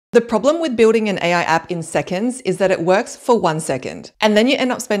The problem with building an AI app in seconds is that it works for 1 second, and then you end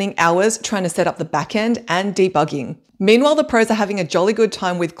up spending hours trying to set up the backend and debugging. Meanwhile, the pros are having a jolly good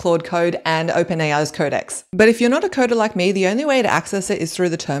time with Claude Code and OpenAI's Codex. But if you're not a coder like me, the only way to access it is through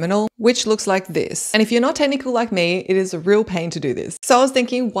the terminal, which looks like this. And if you're not technical like me, it is a real pain to do this. So I was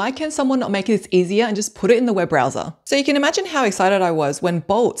thinking, why can someone not make this easier and just put it in the web browser? So you can imagine how excited I was when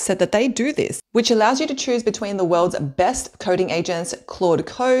Bolt said that they do this, which allows you to choose between the world's best coding agents, Claude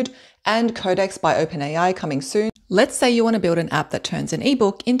Code and Codex by OpenAI coming soon. Let's say you want to build an app that turns an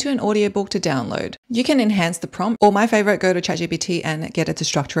ebook into an audiobook to download. You can enhance the prompt, or my favorite, go to ChatGPT and get it to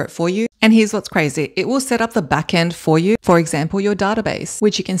structure it for you. And here's what's crazy. It will set up the backend for you. For example, your database,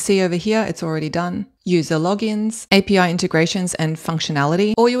 which you can see over here, it's already done. User logins, API integrations and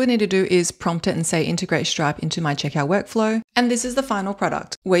functionality. All you would need to do is prompt it and say integrate Stripe into my checkout workflow. And this is the final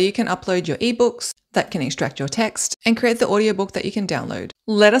product where you can upload your ebooks that can extract your text and create the audiobook that you can download.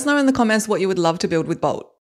 Let us know in the comments what you would love to build with Bolt.